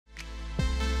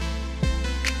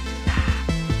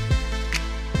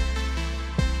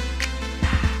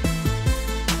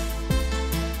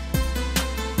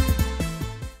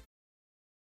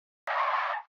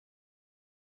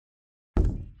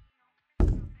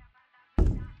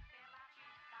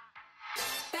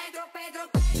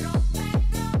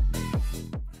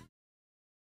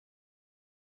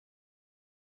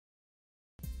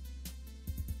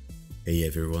Hey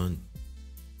everyone,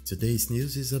 today's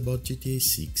news is about GTA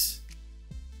 6.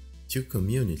 Two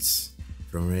communities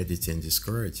from Reddit and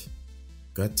Discord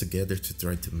got together to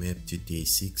try to map GTA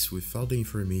 6 with all the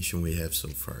information we have so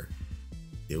far.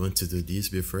 They want to do this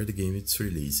before the game is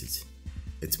released.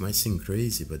 It might seem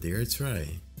crazy, but they are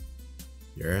trying.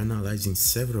 They are analyzing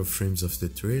several frames of the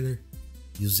trailer,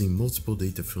 using multiple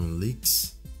data from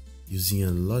leaks, using a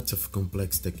lot of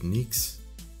complex techniques.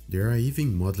 They are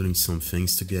even modeling some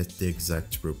things to get the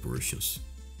exact proportions.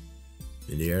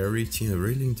 And they are reaching a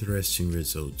really interesting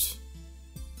result.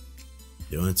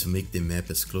 They want to make the map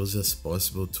as close as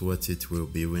possible to what it will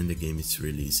be when the game is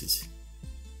released.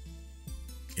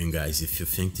 And guys, if you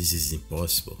think this is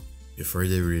impossible, before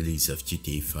the release of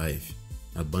GTA 5,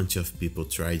 a bunch of people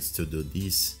tried to do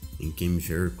this and came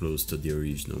very close to the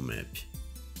original map.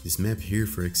 This map here,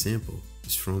 for example,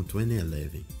 is from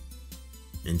 2011.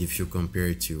 And if you compare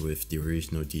it with the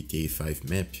original GTA 5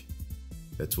 map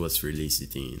that was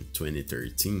released in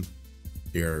 2013,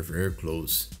 they are very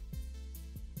close.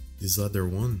 This other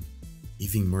one,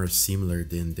 even more similar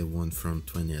than the one from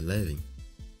 2011,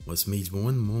 was made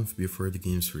 1 month before the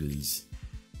game's release.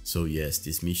 So yes,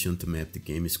 this mission to map the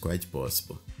game is quite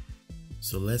possible.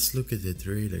 So let's look at the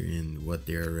trailer and what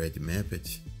they already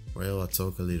mapped, while I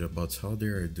talk a little about how they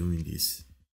are doing this.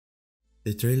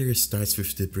 The trailer starts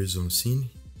with the prison scene,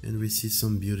 and we see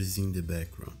some buildings in the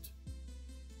background.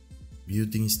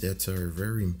 Buildings that are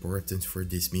very important for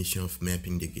this mission of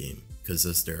mapping the game, because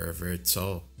as they are very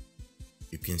tall,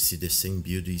 you can see the same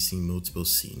buildings in multiple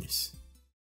scenes.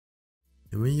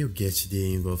 And when you get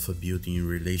the angle of a building in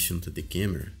relation to the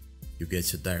camera, you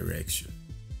get a direction.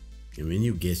 And when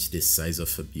you get the size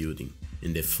of a building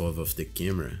and the FOV of the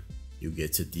camera, you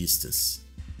get a distance.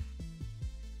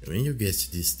 When you get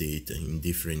this data in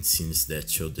different scenes that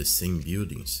show the same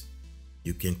buildings,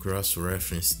 you can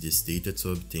cross-reference this data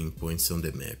to obtain points on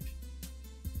the map.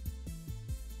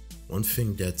 One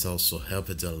thing that also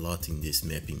helped a lot in this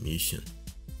mapping mission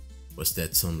was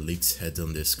that some leaks had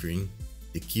on the screen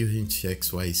the current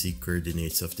XYZ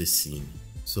coordinates of the scene.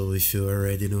 So if you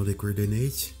already know the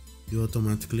coordinates, you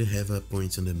automatically have a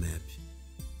point on the map.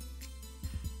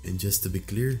 And just to be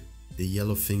clear, the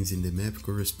yellow things in the map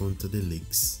correspond to the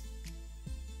leaks.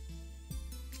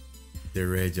 The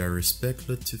red are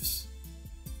speculatives,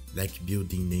 like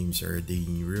building names are the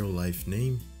in real life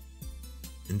name,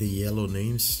 and the yellow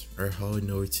names are how I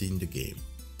know it's in the game.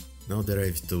 Now that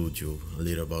I've told you a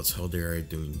little about how they are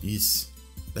doing this,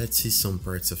 let's see some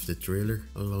parts of the trailer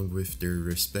along with their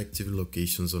respective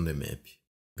locations on the map.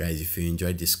 Guys, if you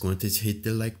enjoyed this content, hit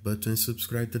the like button and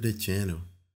subscribe to the channel.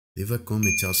 Leave a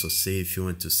comment, also say if you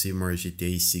want to see more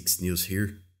GTA 6 news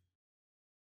here.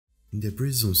 In the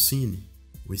prison scene,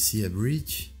 we see a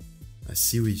bridge, a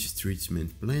sewage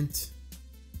treatment plant,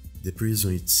 the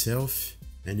prison itself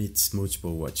and its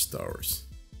multiple watchtowers.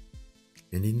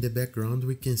 And in the background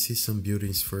we can see some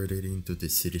buildings further into the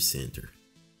city center.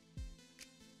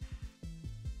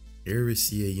 Here we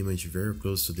see an image very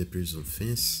close to the prison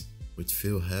fence with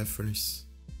field reference.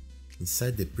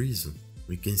 Inside the prison,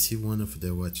 we can see one of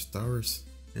the watchtowers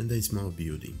and a small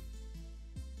building.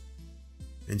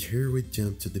 And here we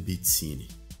jump to the beach scene,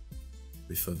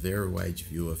 with a very wide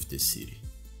view of the city.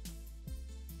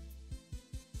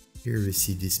 Here we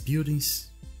see these buildings,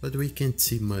 but we can't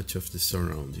see much of the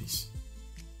surroundings.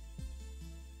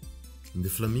 In the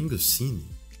Flamingo scene,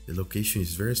 the location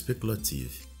is very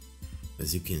speculative.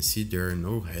 As you can see, there are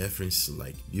no references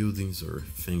like buildings or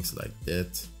things like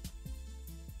that.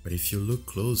 But if you look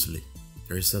closely,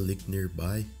 there is a lake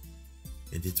nearby,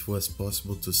 and it was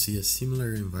possible to see a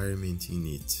similar environment in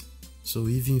it. So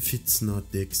even if it's not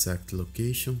the exact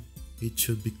location, it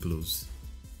should be close.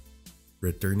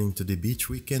 Returning to the beach,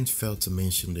 we can't fail to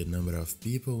mention the number of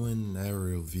people and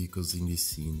aerial vehicles in this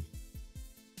scene.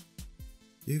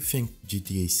 Do you think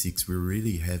GTA 6 will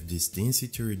really have this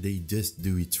density, or they just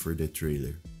do it for the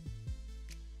trailer?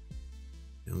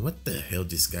 And what the hell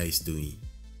this guy is doing?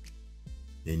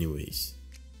 Anyways,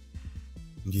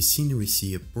 in this scene we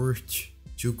see a port,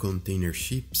 2 container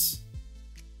ships,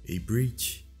 a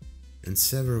bridge, and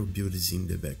several buildings in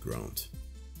the background.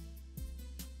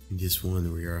 In this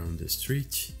one we are on the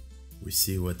street, we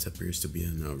see what appears to be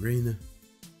an arena,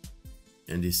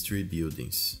 and these 3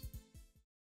 buildings.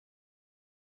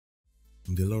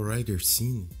 In the lowrider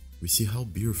scene, we see how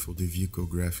beautiful the vehicle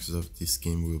graphics of this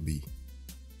game will be.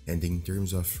 And in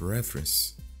terms of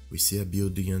reference, we see a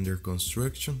building under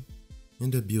construction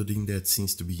and a building that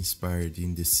seems to be inspired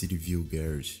in the City View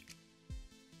garage.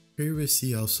 Here we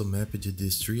see also mapped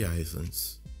these 3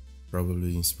 islands,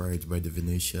 probably inspired by the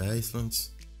Venetian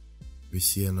Islands. We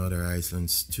see another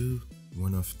islands too,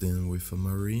 one of them with a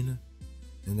marina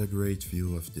and a great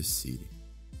view of the city.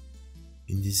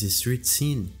 In this street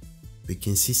scene, we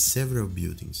can see several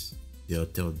buildings: the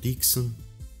Hotel Dixon,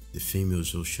 the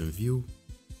famous Ocean View,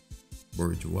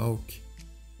 Boardwalk.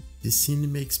 This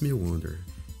scene makes me wonder,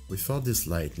 with all this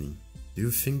lightning, do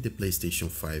you think the PlayStation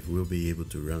 5 will be able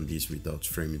to run this without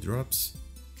frame drops,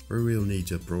 or will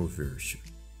need a pro version?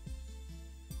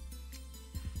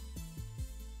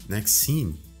 Next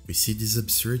scene, we see this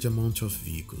absurd amount of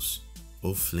vehicles,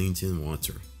 both land and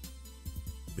water.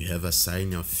 We have a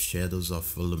sign of shadows of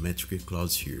volumetric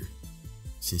clouds here,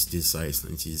 since this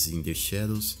island is in the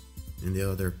shadows and the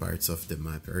other parts of the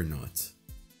map are not.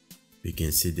 We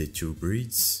can see the 2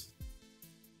 bridges.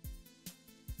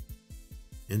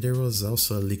 And there was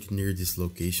also a leak near this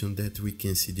location that we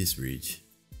can see this bridge,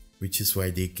 which is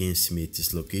why they can estimate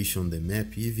this location on the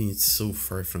map even it's so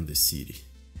far from the city.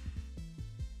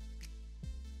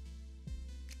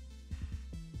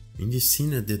 In this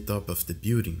scene at the top of the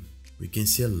building, we can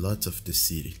see a lot of the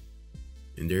city,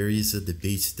 and there is a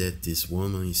debate that this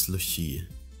woman is Lucia,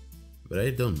 but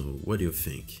I don't know, what do you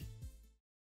think?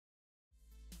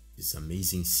 This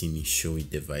amazing scene showing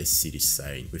the Vice City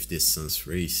sign with the sun's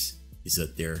rays is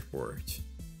at the airport.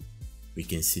 We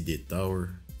can see the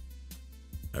tower,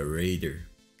 a radar,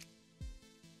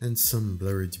 and some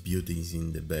blurred buildings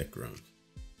in the background.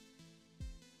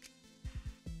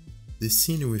 The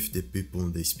scene with the people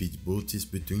on the speedboat is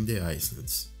between the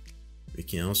islands. We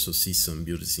can also see some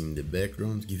buildings in the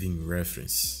background giving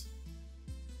reference.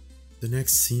 The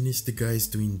next scene is the guys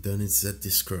doing donuts at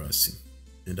this crossing,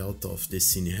 and although the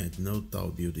scene had no tall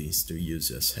buildings to use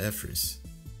as reference,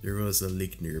 there was a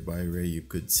lake nearby where you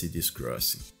could see this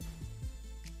crossing.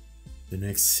 The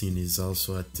next scene is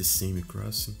also at the same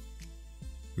crossing.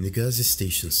 In the gas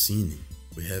station scene,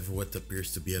 we have what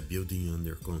appears to be a building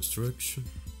under construction,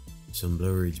 some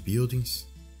blurred buildings,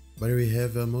 but we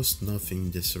have almost nothing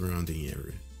in the surrounding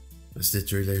area, as the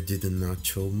trailer did not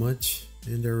show much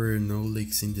and there were no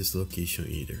leaks in this location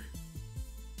either.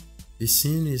 The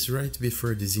scene is right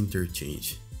before this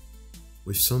interchange,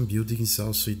 with some buildings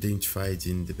also identified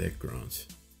in the background.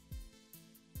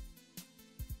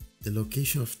 The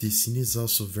location of this scene is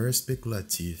also very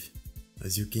speculative.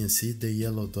 As you can see, the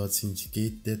yellow dots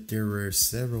indicate that there were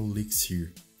several leaks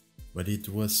here, but it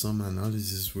was some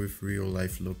analysis with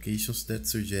real-life locations that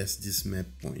suggest this map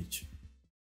point.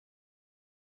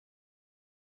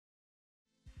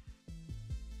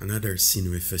 Another scene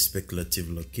with a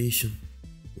speculative location,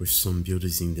 with some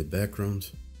buildings in the background,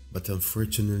 but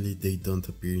unfortunately they don't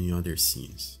appear in other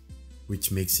scenes,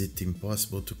 which makes it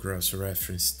impossible to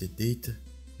cross-reference the data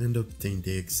and obtain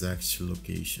the exact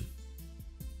location.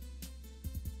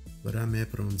 But a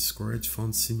mapper on Discord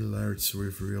found similarities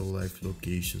with real-life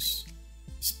locations,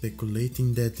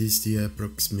 speculating that is the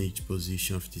approximate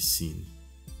position of the scene.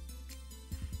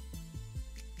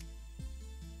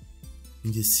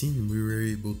 In the scene we were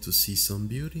able to see some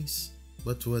buildings,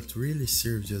 but what really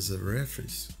served as a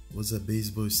reference was a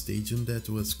baseball stadium that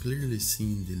was clearly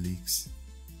seen in the leaks.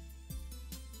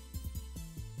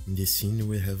 In the scene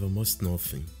we have almost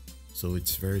nothing, so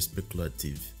it's very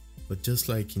speculative. But just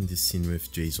like in the scene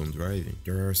with Jason driving,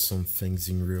 there are some things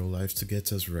in real life to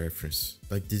get as reference,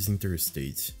 like this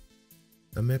interstate.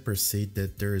 A mapper said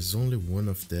that there is only one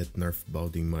of that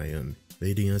northbound in Miami,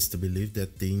 leading us to believe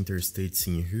that the interstate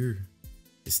seen here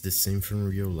is the same from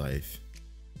real life.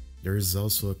 There is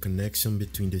also a connection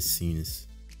between the scenes.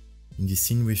 In the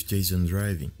scene with Jason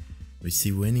driving, we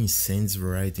see Winning Sands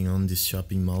writing on this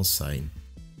shopping mall sign.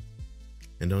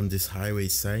 And on this highway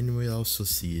sign we also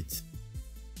see it,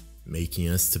 making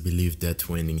us to believe that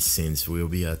Winning Sands will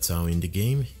be a town in the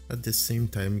game, at the same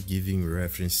time giving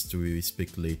reference to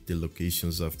speculate the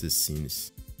locations of the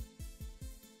scenes.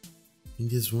 In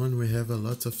this one we have a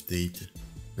lot of data.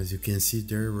 As you can see,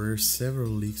 there were several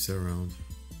leaks around.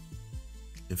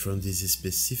 And from this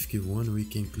specific one we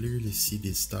can clearly see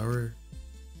this tower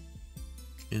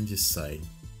and this sign,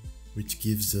 which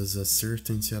gives us a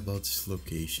certainty about its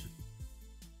location.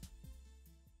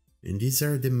 And these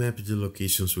are the mapped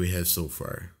locations we have so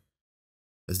far.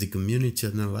 As the community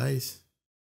analyzes,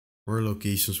 more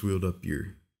locations will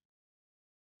appear.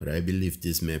 But I believe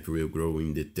this map will grow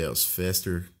in details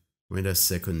faster when the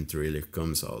second trailer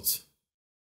comes out.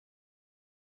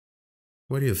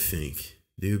 What do you think?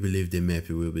 Do you believe the map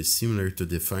will be similar to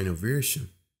the final version,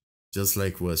 just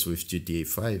like was with GTA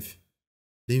 5?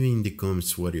 Leave in the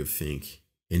comments what you think.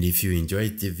 And if you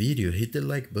enjoyed the video, hit the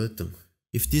like button.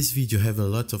 If this video have a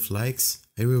lot of likes,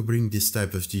 I will bring this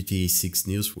type of GTA 6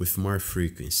 news with more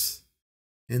frequency.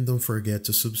 And don't forget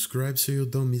to subscribe so you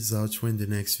don't miss out when the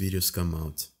next videos come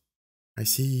out. I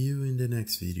see you in the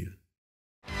next video.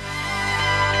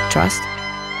 Trust?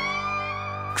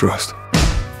 Trust.